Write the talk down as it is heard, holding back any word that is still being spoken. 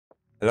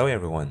Hello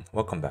everyone,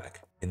 welcome back.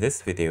 In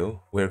this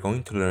video, we're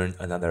going to learn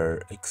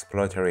another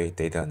exploratory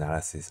data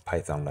analysis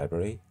Python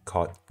library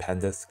called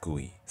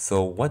PandasGUI.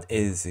 So what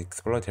is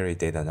exploratory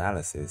data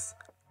analysis?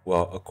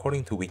 Well,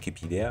 according to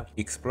Wikipedia,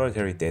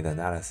 exploratory data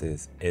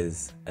analysis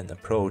is an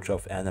approach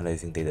of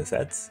analyzing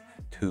datasets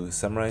to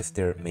summarize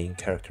their main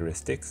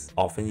characteristics,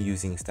 often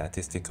using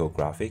statistical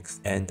graphics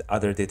and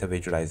other data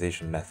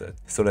visualization methods.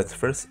 So let's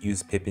first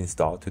use pip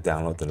install to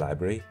download the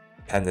library,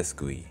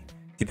 PandasGUI.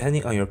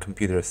 Depending on your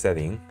computer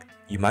setting,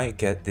 you might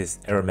get this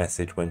error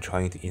message when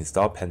trying to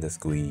install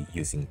PandasGUI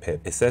using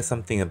pip. It says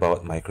something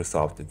about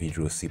Microsoft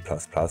Visual C++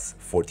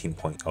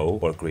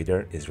 14.0 or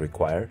greater is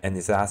required, and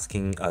is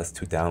asking us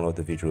to download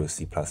the Visual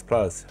C++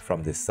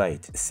 from this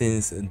site.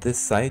 Since this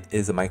site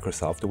is a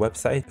Microsoft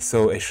website,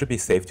 so it should be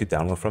safe to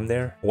download from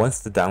there. Once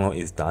the download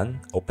is done,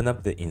 open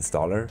up the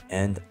installer,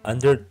 and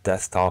under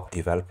Desktop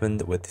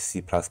Development with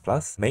C++,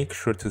 make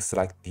sure to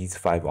select these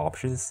 5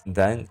 options,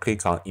 then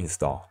click on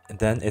Install. And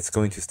then it's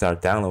going to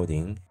start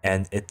downloading,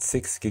 and it's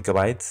 6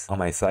 GB on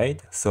my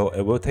side, so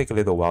it will take a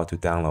little while to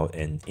download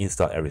and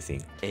install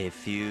everything. A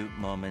few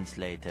moments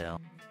later.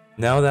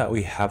 Now that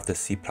we have the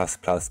C++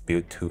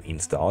 build 2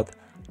 installed,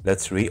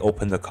 let's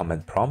reopen the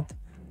command prompt,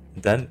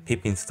 then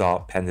pip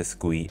install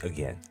PandasGUI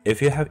again. If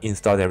you have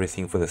installed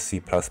everything for the C++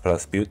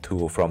 build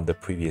tool from the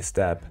previous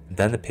step,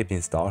 then the pip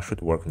install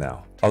should work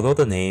now. Although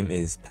the name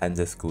is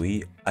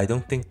PandasGUI, I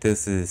don't think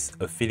this is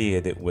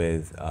affiliated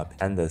with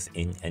Pandas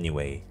in any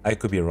way. I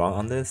could be wrong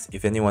on this.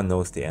 If anyone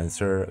knows the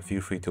answer,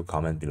 feel free to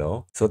comment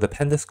below. So the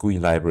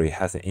PandasGUI library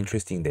has an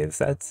interesting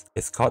dataset.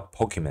 It's called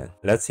Pokemon.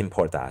 Let's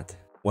import that.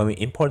 When we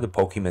import the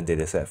Pokemon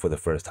dataset for the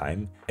first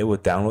time, it will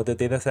download the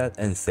dataset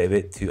and save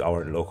it to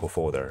our local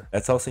folder.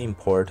 Let's also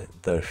import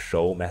the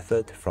show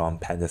method from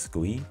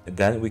PandasGUI, and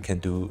then we can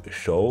do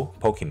show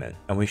Pokemon.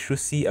 And we should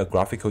see a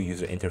graphical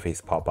user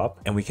interface pop up,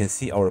 and we can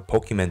see our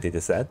Pokemon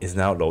dataset is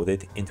now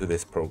loaded into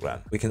this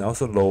program. We can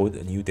also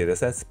load new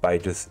datasets by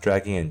just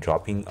dragging and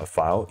dropping a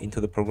file into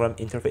the program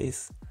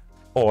interface,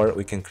 or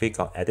we can click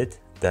on edit,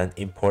 then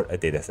import a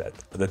dataset.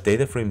 The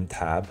data frame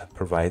tab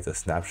provides a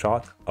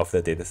snapshot of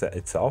the dataset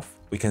itself.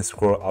 We can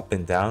scroll up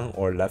and down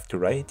or left to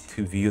right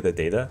to view the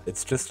data.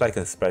 It's just like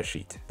a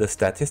spreadsheet. The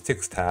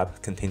statistics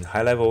tab contains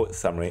high-level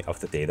summary of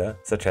the data,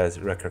 such as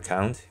record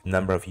count,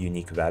 number of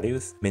unique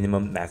values,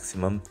 minimum,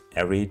 maximum,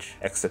 average,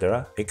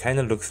 etc. It kind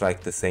of looks like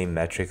the same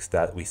metrics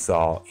that we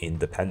saw in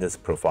the Pandas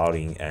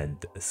profiling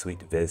and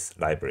SuiteViz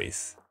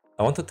libraries.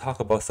 I want to talk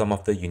about some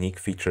of the unique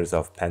features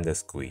of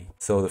PandasGUI.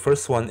 So the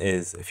first one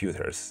is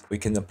filters. We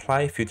can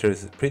apply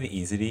filters pretty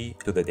easily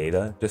to the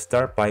data. Just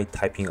start by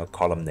typing a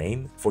column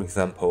name, for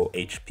example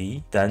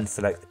HP, then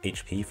select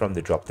HP from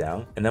the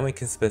drop-down, and then we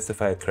can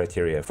specify a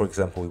criteria. For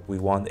example, we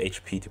want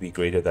HP to be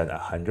greater than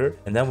 100,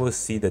 and then we'll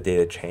see the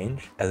data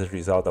change as a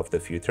result of the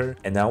filter,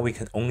 and now we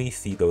can only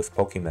see those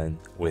Pokemon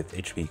with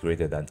HP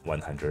greater than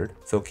 100.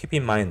 So keep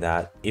in mind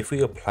that if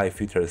we apply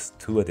filters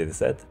to a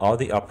dataset, all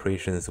the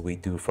operations we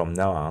do from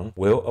now on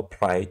will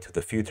apply to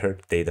the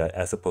filtered data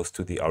as opposed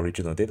to the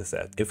original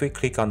dataset. If we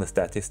click on the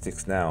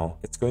statistics now,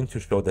 it's going to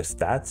show the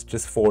stats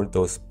just for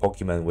those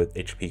Pokemon with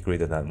HP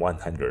greater than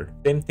 100.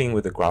 Same thing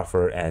with the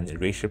Grapher and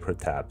Reshaper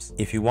tabs.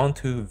 If you want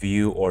to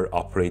view or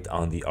operate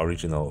on the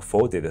original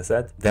full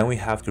dataset, then we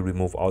have to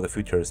remove all the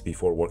filters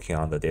before working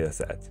on the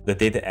dataset. The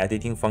data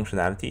editing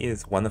functionality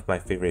is one of my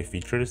favorite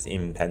features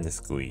in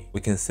PandasGUI.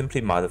 We can simply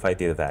modify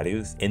data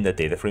values in the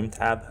data frame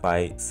tab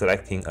by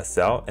selecting a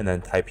cell and then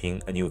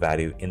typing a new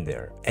value in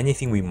there.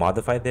 Anything we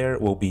modify there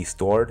will be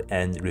stored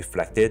and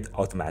reflected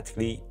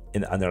automatically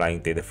in the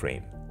underlying data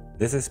frame.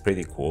 This is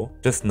pretty cool.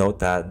 Just note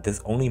that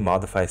this only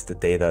modifies the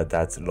data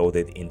that's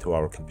loaded into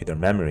our computer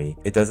memory.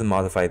 It doesn't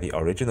modify the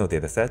original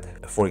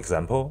dataset. For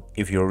example,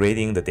 if you're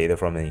reading the data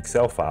from an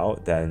Excel file,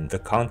 then the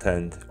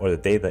content or the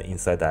data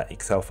inside that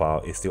Excel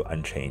file is still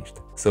unchanged.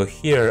 So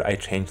here I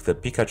changed the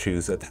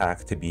Pikachu's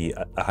attack to be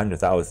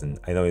 100,000.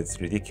 I know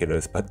it's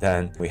ridiculous, but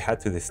then we head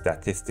to the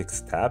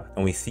statistics tab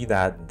and we see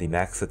that the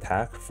max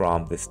attack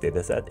from this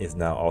dataset is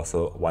now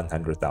also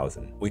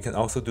 100,000. We can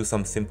also do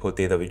some simple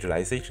data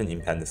visualization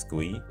in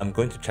PandasGUI. I'm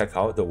going to check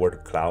out the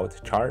word cloud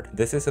chart.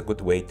 This is a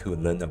good way to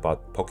learn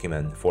about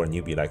Pokemon for a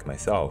newbie like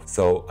myself.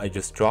 So I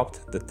just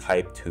dropped the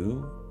type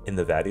 2 in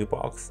the value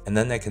box, and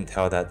then I can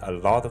tell that a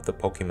lot of the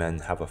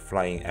Pokemon have a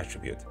flying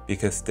attribute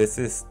because this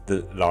is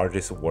the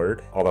largest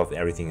word out of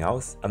everything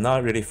else. I'm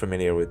not really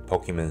familiar with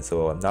Pokemon,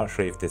 so I'm not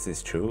sure if this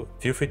is true.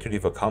 Feel free to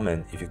leave a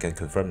comment if you can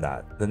confirm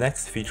that. The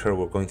next feature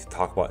we're going to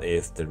talk about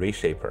is the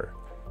Reshaper.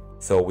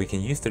 So we can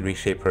use the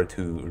Reshaper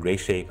to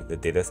reshape the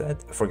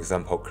dataset, for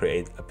example,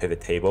 create a pivot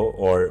table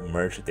or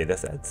merge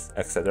datasets,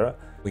 etc.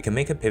 We can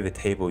make a pivot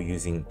table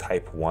using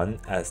type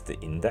 1 as the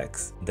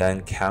index,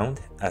 then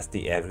count as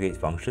the aggregate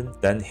function,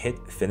 then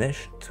hit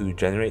finish to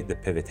generate the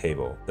pivot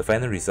table. The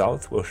final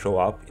results will show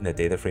up in the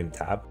data frame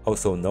tab.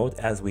 Also note,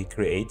 as we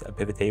create a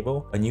pivot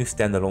table, a new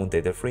standalone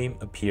data frame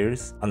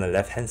appears on the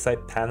left-hand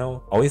side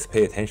panel. Always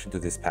pay attention to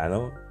this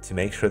panel to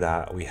make sure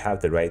that we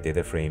have the right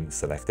data frame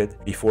selected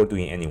before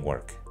doing any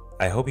work.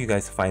 I hope you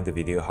guys find the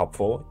video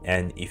helpful,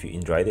 and if you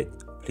enjoyed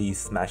it, please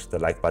smash the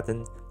like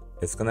button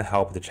It's gonna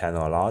help the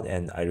channel a lot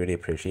and I really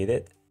appreciate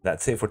it.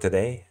 That's it for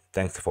today.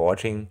 Thanks for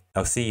watching.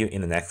 I'll see you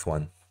in the next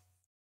one.